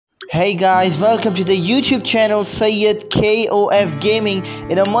Hey guys, welcome to the YouTube channel Syed KOF Gaming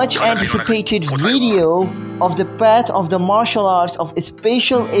in a much anticipated video of the path of the martial arts of a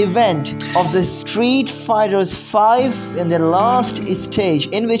special event of the Street Fighters 5 in the last stage,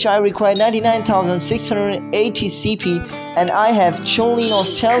 in which I require 99,680 CP and I have Chun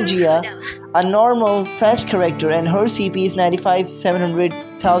Nostalgia, a normal fast character, and her CP is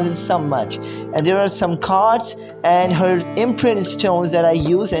 95,700,000 some much, and there are some cards and her imprint stones that I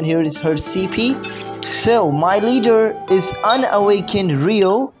use, and here is her CP. So my leader is unawakened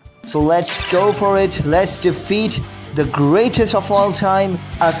Rio, so let's go for it. Let's defeat the greatest of all time,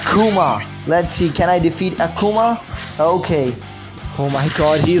 Akuma. Let's see, can I defeat Akuma? Okay. Oh my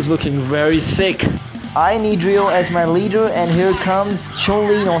god, he is looking very sick. I need Rio as my leader, and here comes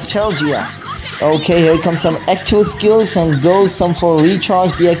Chun Nostalgia. Okay, here comes some actual skills and goes some for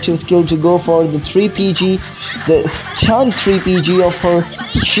recharge the actual skill to go for the 3PG, the Chun 3PG of her.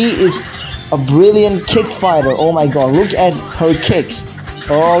 She is a brilliant kick fighter. Oh my god, look at her kicks.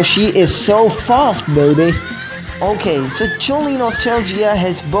 Oh, she is so fast, baby. Okay, so Chun Nostalgia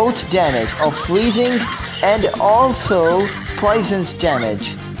has both damage of freezing and also poison's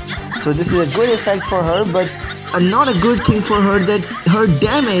damage. So this is a good effect for her, but not a good thing for her that her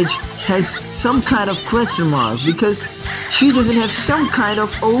damage has some kind of question mark, because she doesn't have some kind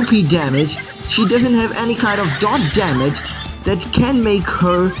of OP damage. She doesn't have any kind of dot damage that can make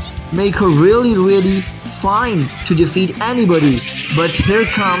her really fine to defeat anybody. But here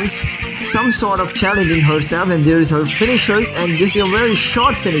comes some sort of challenging herself, and there is her finisher, and this is a very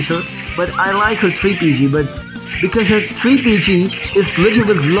short finisher, but I like her 3PG, but because her 3PG is little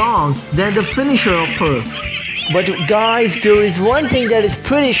bit long than the finisher of her. But guys, there is one thing that is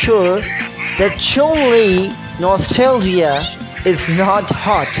pretty sure, that Chun Nostalgia is not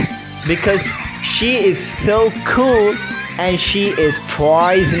hot, because she is so cool and she is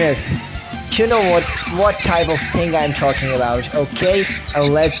poisonous. You know what type of thing I'm talking about, okay?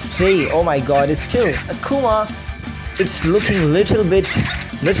 And let's see. Oh my god, it's still Akuma. It's looking little bit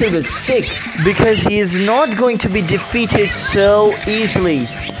sick, because he is not going to be defeated so easily.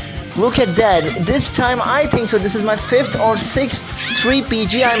 Look at that. This time I think so this is my 5th or 6th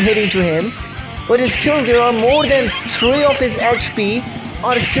 3PG I'm hitting to him, but it's still there are more than 3 of his HP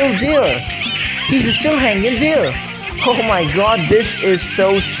are still there. He's still hanging there. Oh my god, this is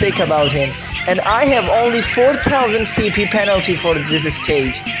so sick about him. And I have only 4,000 CP penalty for this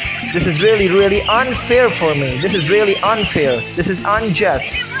stage. This is really unfair for me. This is really unfair. This is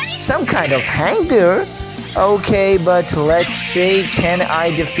unjust. Some kind of hang there. Okay, but let's see, can I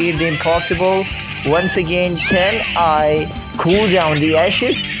defeat the impossible? Once again, can I cool down the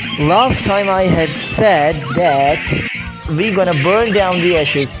ashes? Last time I had said that we're gonna burn down the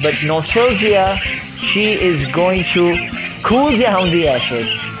ashes, but Nostalgia, she is going to cool down the ashes.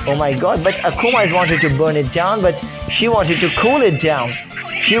 Oh my god, but Akuma has wanted to burn it down, but she wanted to cool it down.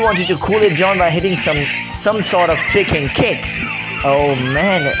 She wanted to cool it down by hitting some sort of sicking kicks. Oh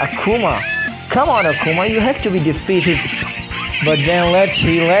man, Akuma. Come on Akuma, you have to be defeated. But then let's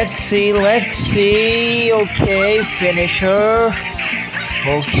see. Okay, finisher.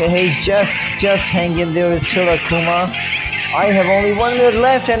 Okay, just hang in there, is still Akuma. I have only 1 minute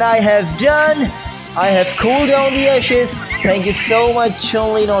left and I have done. I have cooled down the ashes. Thank you so much,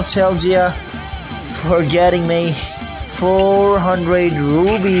 Chun Nostalgia, for getting me 400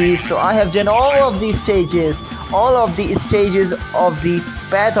 rubies. So I have done all of these stages. All of the stages of the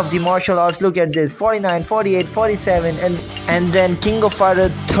path of the martial arts. Look at this, 49, 48, 47, and then King of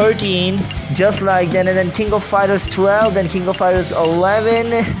Fighters 13, just like that, and then King of Fighters 12, then King of Fighters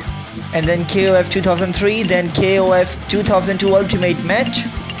 11, and then KOF 2003, then KOF 2002 Ultimate Match,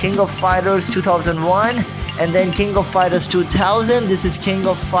 King of Fighters 2001, and then King of Fighters 2000. This is King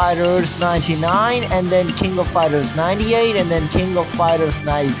of Fighters 99, and then King of Fighters 98, and then King of Fighters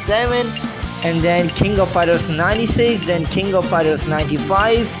 97, and then King of Fighters 96, then King of Fighters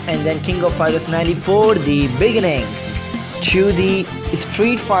 95, and then King of Fighters 94, the beginning to the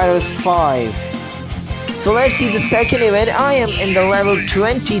Street Fighters 5. So let's see the second event. I am in the level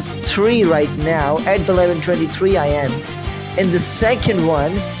 23 right now. At the level 23 I am in the second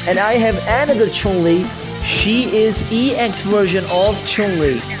one, and I have another Chun-Li. She is EX version of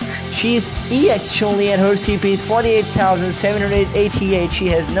Chun-Li. She is EX Chun-Li and her CP is 48,788. She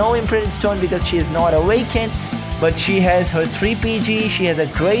has no imprint stone because she is not awakened, but she has her 3PG, she has a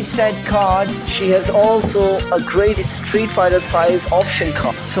great set card, she has also a great Street Fighters 5 option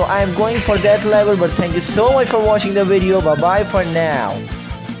card. So I am going for that level, but thank you so much for watching the video. Bye bye for now.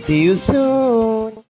 See you soon.